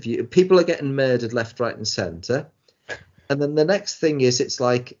interviewed. People are getting murdered left, right, and centre. And then the next thing is it's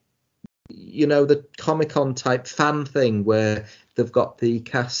like, the Comic-Con type fan thing where they've got the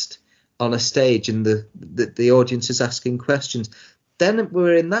cast on a stage and the audience is asking questions. Then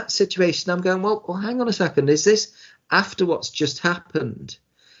we're in that situation. I'm going, well, hang on a second. Is this after what's just happened?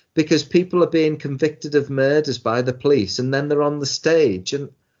 Because people are being convicted of murders by the police, and then they're on the stage. And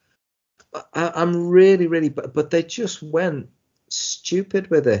I'm really, really, but they just went stupid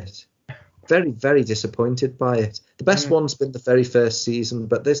with it. Very, very disappointed by it. The best one's been the very first season,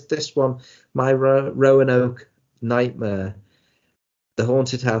 but this one, my Roanoke Nightmare, the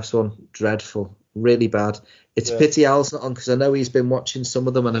haunted house one, dreadful, really bad. It's a pity Al's not on, because I know he's been watching some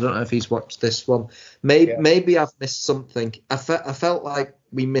of them, and I don't know if he's watched this one. Maybe I've missed something. I felt like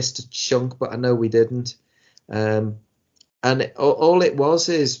we missed a chunk, but I know we didn't. And all it was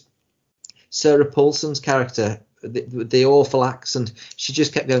is Sarah Paulson's character, the awful accent. She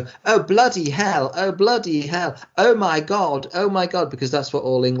just kept going, oh bloody hell, oh bloody hell, oh my god, because that's what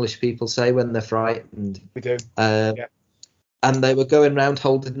all English people say when they're frightened. We do. And they were going around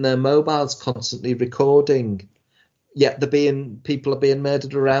holding their mobiles, constantly recording. Yet people are being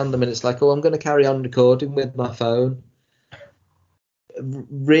murdered around them, and it's like, I'm going to carry on recording with my phone.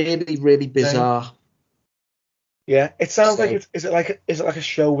 Really, really bizarre. Yeah, it sounds like is it like a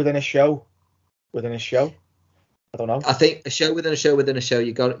show within a show within a show? I don't know. I think a show within a show within a show.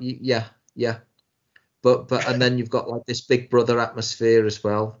 Yeah. But and then you've got like this Big Brother atmosphere as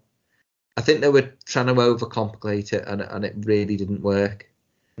well. I think they were trying to overcomplicate it, and it really didn't work.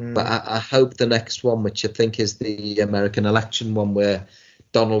 But I hope the next one, which I think is the American election one, where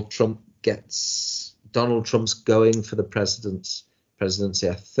Donald Trump's going for the presidency,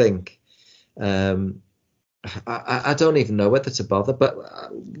 I think. I don't even know whether to bother, but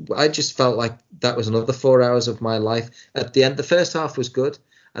I just felt like that was another 4 hours of my life. At the end, the first half was good,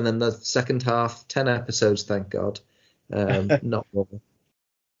 and then the second half, 10 episodes, thank God, not more.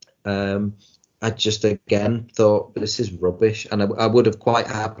 I just again thought this is rubbish, and I would have quite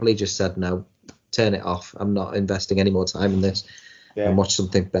happily just said no, turn it off. I'm not investing any more time in this, and watch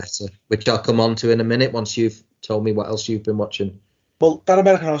something better, which I'll come on to in a minute once you've told me what else you've been watching. Well, that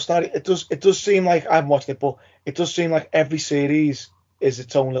American Horror Story, it does seem like, I haven't watched it, but it does seem like every series is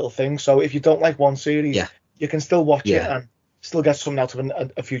its own little thing. So if you don't like one series, you can still watch it and still get something out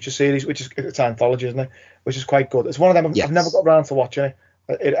of a future series, which is, it's an anthology, isn't it? Which is quite good. It's one of them I've never got around to watching it,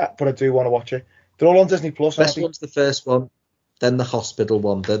 but I do want to watch it. They're all on Disney Plus. Best one's the first one, then the hospital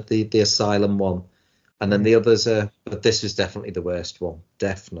one, the asylum one, and then the others are. But this is definitely the worst one,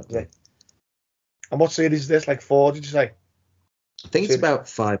 definitely. Yeah. And what series is this? Like 4? Did you say? I think it's about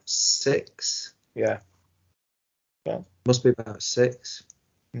 5, 6. Yeah. Must be about 6.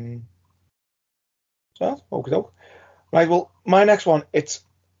 So, okay. Right. Well, my next one, it's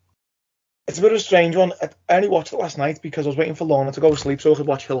a bit of a strange one. I only watched it last night because I was waiting for Lorna to go to sleep so I could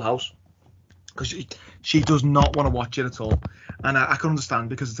watch Hill House. Because she does not want to watch it at all, and I can understand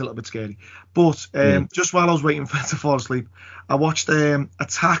because it's a little bit scary. But just while I was waiting for her to fall asleep, I watched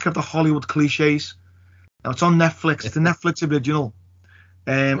Attack of the Hollywood Clichés. Now it's on Netflix. It's a Netflix original,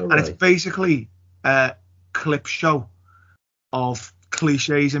 and it's basically a clip show of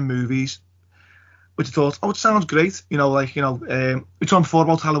cliches in movies. Which I thought, it sounds great. We talked before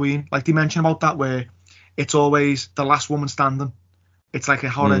about Halloween. Like they mentioned about that where it's always the last woman standing. It's like a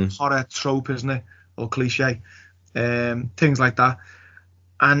horror trope, isn't it? Or cliche. Things like that.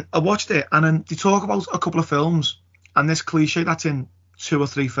 And I watched it, and then they talk about a couple of films, and this cliche that's in 2 or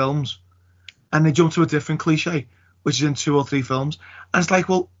 3 films. And they jump to a different cliche, which is in 2 or 3 films. And it's like,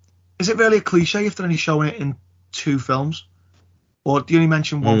 well, is it really a cliche if they're only showing it in 2 films? Or do you only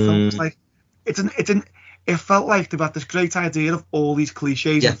mention 1 film? It's like, it felt like they've had this great idea of all these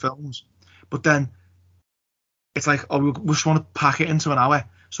cliches in films, but then it's like, we just want to pack it into an hour,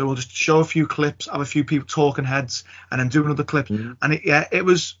 so we'll just show a few clips, have a few people talking heads, and then do another clip. And it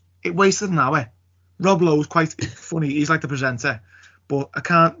was it wasted an hour. Rob Lowe's quite funny. He's like the presenter, but I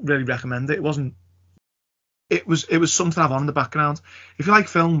can't really recommend it. It wasn't. It was something to have on in the background. If you like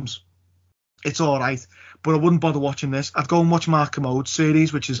films, it's all right, but I wouldn't bother watching this. I'd go and watch Mark Commode's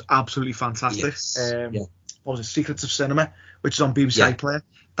series, which is absolutely fantastic. Yes. What was it? Secrets of Cinema, which is on BBC iPlayer.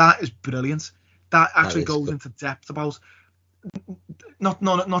 That is brilliant. That actually goes into depth about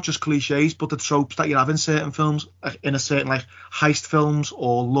not just cliches, but the tropes that you have in certain films, in a certain like heist films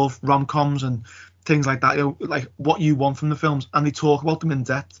or love rom-coms and things like that. You know, like what you want from the films, and they talk about them in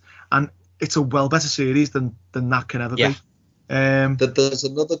depth. And it's a well better series than that can ever be. There's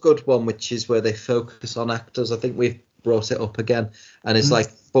another good one, which is where they focus on actors. I think we've brought it up again, and it's like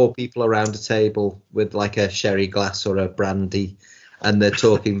 4 people around a table with like a sherry glass or a brandy, and they're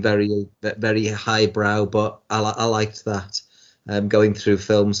talking very, very highbrow. But I liked that. Going through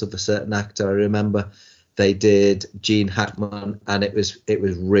films of a certain actor, I remember they did Gene Hackman, and it was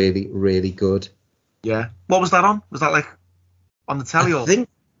really, really good. Yeah. What was that on? Was that like on the telly? I think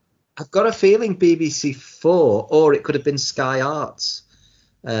I've got a feeling BBC 4, or it could have been Sky Arts,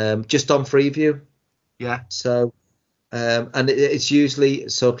 just on Freeview. Yeah. So, and it's usually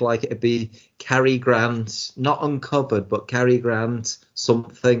sort of like it'd be Cary Grant, not Uncovered, but Cary Grant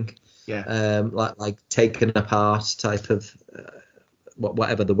something. Yeah. Like Taken Apart type of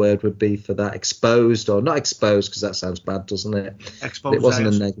whatever the word would be for that. Exposed or not exposed, because that sounds bad, doesn't it? Exposed. It wasn't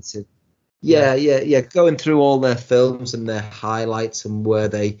a negative. Yeah. Going through all their films and their highlights and where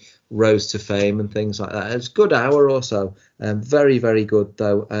they rose to fame and things like that. It's a good hour or so. Very, very good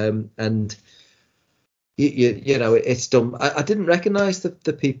though. And you know, it's done. I didn't recognise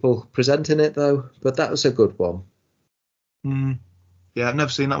the people presenting it though, but that was a good one. Yeah, I've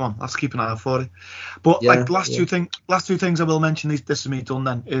never seen that one. I'll have to keep an eye out for it. But like last two things I will mention. This is me done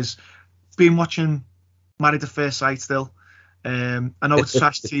then. Is been watching Married at First Sight still. I know it's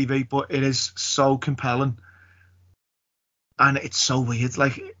trash TV, but it is so compelling, and it's so weird.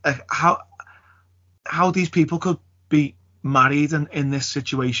 Like how these people could be married and in this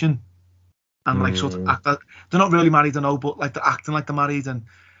situation, and like sort of act like they're not really married, I know, but like they're acting like they're married, and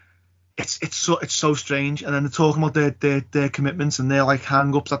it's so strange. And then they're talking about their commitments and their like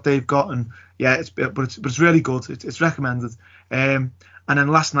hang-ups that they've got, and it's really good. It's recommended. And then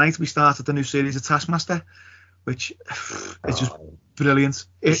last night we started the new series of Taskmaster, which is just brilliant.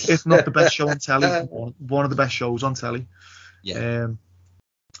 If not the best show on telly, one of the best shows on telly. Yeah.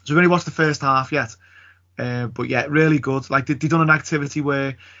 So we only watched the first half yet, but yeah, really good. Like they done an activity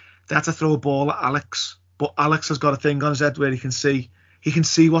where they had to throw a ball at Alex, but Alex has got a thing on his head where he can see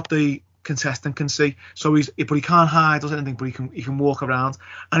what the contestant can see. So he can't hide or anything, but he can walk around,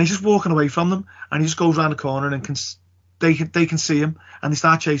 and he's just walking away from them, and he just goes around the corner and they can see him, and they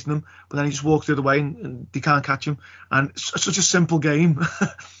start chasing him, but then he just walks the other way and they can't catch him. And it's such a simple game,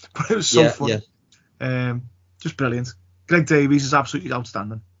 but it was so fun. Yeah. Just brilliant. Greg Davies is absolutely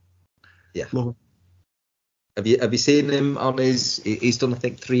outstanding. Yeah, love him. Have you seen him on he's done I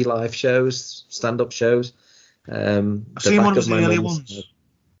think 3 live shows, stand-up shows. I've seen one of his earlier ones.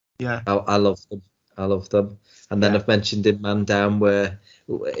 Yeah. I love them. And then I've mentioned in Man Down, where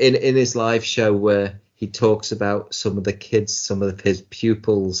in his live show where he talks about some of the kids, some of his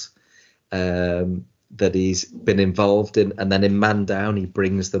pupils that he's been involved in, and then in Man Down he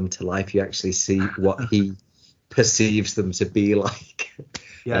brings them to life. You actually see what he perceives them to be like.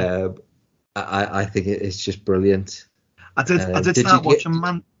 Yeah. I think it's just brilliant. I did start watching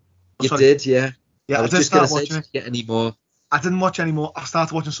Man. You did, yeah. Yeah, I was just going to say, did you get any more? I didn't watch any more. I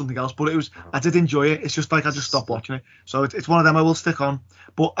started watching something else, but I did enjoy it. It's just like I just stopped watching it. So it's one of them I will stick on.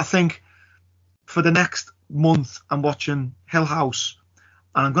 But I think for the next month I'm watching Hill House,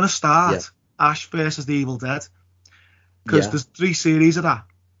 and I'm going to start Ash versus the Evil Dead, because there's 3 series of that,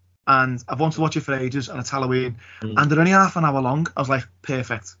 and I've wanted to watch it for ages, and it's Halloween, and they're only half an hour long. I was like,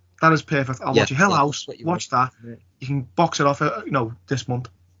 perfect. That is perfect. I'll watch a Hill House, watch that. Yeah. You can box it off, this month.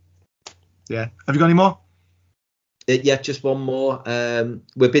 Yeah. Have you got any more? Yeah, just one more.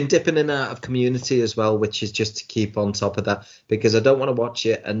 We've been dipping in and out of Community as well, which is just to keep on top of that, because I don't want to watch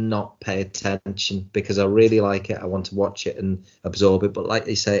it and not pay attention, because I really like it. I want to watch it and absorb it. But like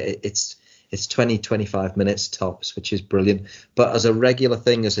you say, it's 20-25 minutes tops, which is brilliant. But as a regular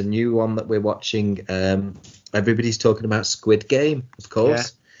thing, as a new one that we're watching, everybody's talking about Squid Game, of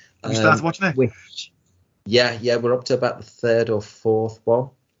course. Yeah. You started watching it? We're up to about the 3rd or 4th one.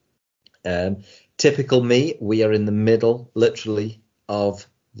 Typical me, we are in the middle, literally, of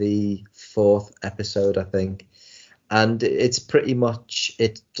the 4th episode, I think. And it's pretty much,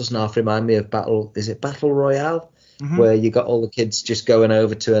 it doesn't half remind me of Battle Royale? Mm-hmm. Where you got all the kids just going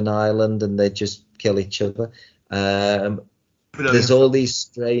over to an island and they just kill each other. Brilliant. There's all these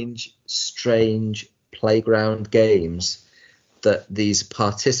strange playground games that these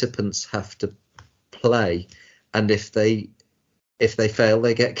participants have to play, and if they fail,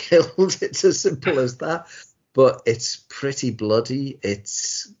 they get killed. It's as simple as that. But it's pretty bloody.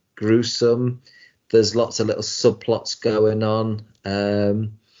 It's gruesome. There's lots of little subplots going on.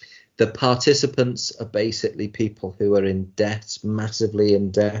 The participants are basically people who are in debt, massively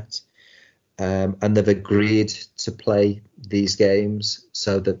in debt. And they've agreed to play these games,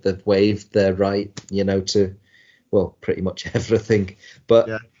 so that they've waived their right, to, well, pretty much everything.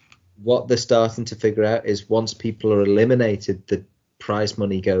 But what they're starting to figure out is once people are eliminated, the prize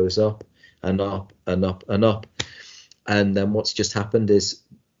money goes up and up and up and up. And then what's just happened is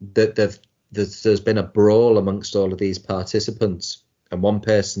that there's been a brawl amongst all of these participants, and one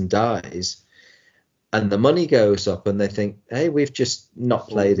person dies. And the money goes up, and they think, hey, we've just not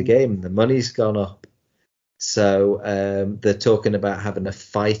played a game. The money's gone up. So they're talking about having a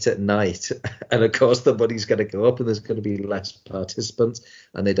fight at night. And, of course, the money's going to go up, and there's going to be less participants,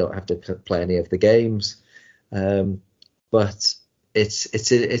 and they don't have to play any of the games. But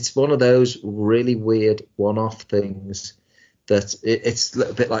it's one of those really weird one-off things that it's a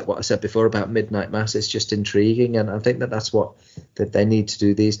little bit like what I said before about Midnight Mass. It's just intriguing, and I think that's what that they need to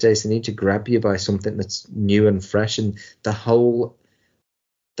do these days. They need to grab you by something that's new and fresh, and the whole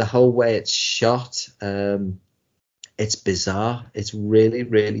way it's shot, it's bizarre. It's really,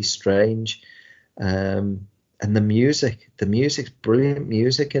 really strange, and the music's brilliant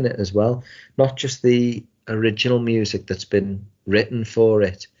music in it as well. Not just the original music that's been written for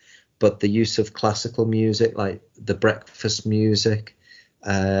it, but the use of classical music, like the breakfast music,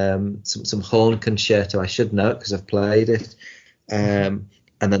 some horn concerto. I should know it because I've played it. And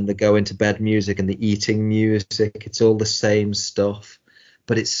then the go into bed music and the eating music. It's all the same stuff,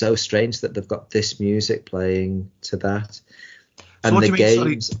 but it's so strange that they've got this music playing to that. And so the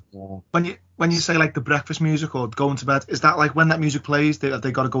games. When you say like the breakfast music or going to bed, is that like when that music plays, they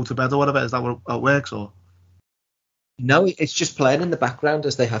got to go to bed or whatever? Is that how it works, or? No, it's just playing in the background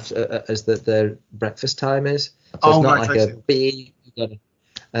as they have to, as their breakfast time is. So it's not like a big.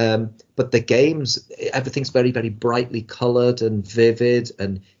 But the games, everything's very, very brightly coloured and vivid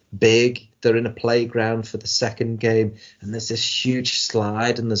and big. They're in a playground for the second game, and there's this huge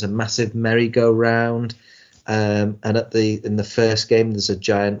slide, and there's a massive merry-go-round. And in the first game, there's a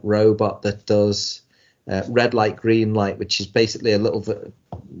giant robot that does red light, green light, which is basically a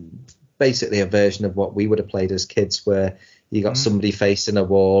version of what we would have played as kids, where you got somebody facing a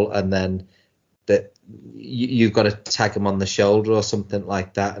wall, and then that you've got to tag them on the shoulder or something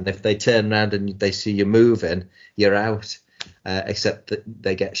like that, and if they turn around and they see you moving, you're out, except that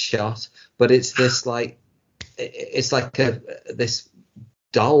they get shot. But it's this this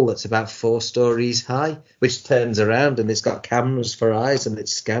doll that's about 4 stories high, which turns around and it's got cameras for eyes and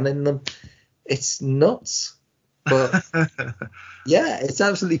it's scanning them. It's nuts. But yeah, it's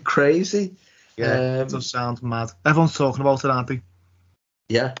absolutely crazy. Yeah, it does sound mad. Everyone's talking about it, aren't they?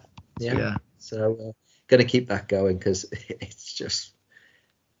 Yeah. So gonna keep that going because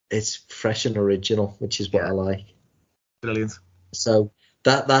it's fresh and original, which is what I like. Brilliant. So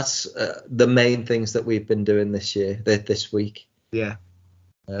that's the main things that we've been doing this week. Yeah.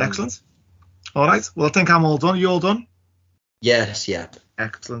 Excellent. All right. Well, I think I'm all done. Are you all done? Yes. Yeah.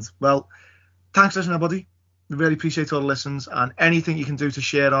 Excellent. Well, thanks, listening, everybody. We really appreciate all the listens, and anything you can do to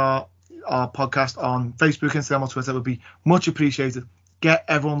share our podcast on Facebook, Instagram, or Twitter would be much appreciated. Get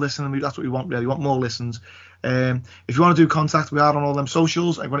everyone listening. That's what we want, really. We want more listens. If you want to do contact, we are on all them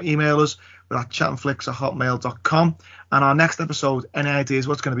socials. If you want to email us, we're at chatandflicks@hotmail.com. And our next episode, any ideas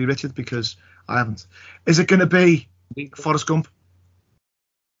what's going to be, Richard? Because I haven't. Is it going to be Forrest Gump?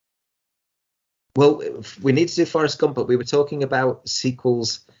 Well, we need to do Forrest Gump, but we were talking about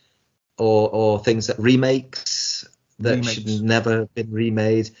sequels or things that remakes should never have been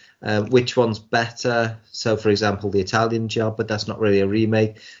remade. Which one's better? So, for example, The Italian Job, but that's not really a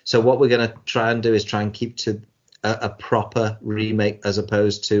remake. So what we're going to try and do is try and keep to a proper remake as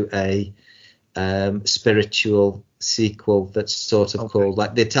opposed to a spiritual sequel that's sort of called,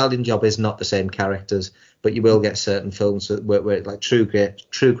 like, The Italian Job is not the same characters, but you will get certain films where like True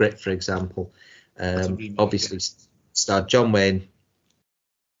Grit, for example, obviously starred John Wayne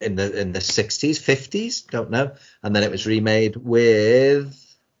in the 60s, 50s, don't know, and then it was remade with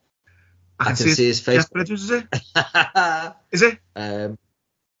I can see his face. Jeff Bridges, is it? Is it?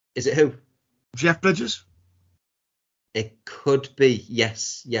 Is it who? Jeff Bridges? It could be.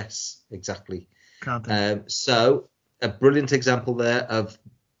 Yes, exactly. Can't think. So a brilliant example there of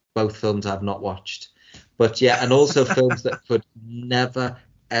both films I've not watched, but yeah, and also films that could never,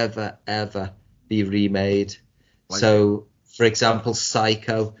 ever, ever be remade. Like, so, For example,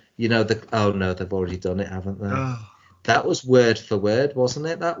 Psycho. You know, oh no, they've already done it, haven't they? Oh. That was word for word, wasn't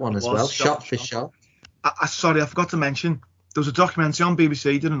it? That one as well, shot for shot. Sorry, I forgot to mention, there was a documentary on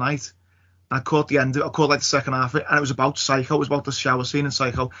BBC the other night. I caught the end. I caught like the second half of it, and it was about Psycho. It was about the shower scene in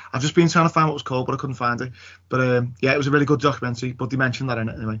Psycho. I've just been trying to find what it was called, but I couldn't find it. But yeah, it was a really good documentary. But they mentioned that in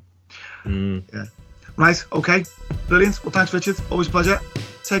it anyway. Yeah. Right. Okay. Brilliant. Well, thanks, Richard. Always a pleasure.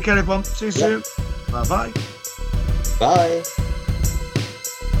 Take care, everyone. See you soon. Bye-bye. Bye.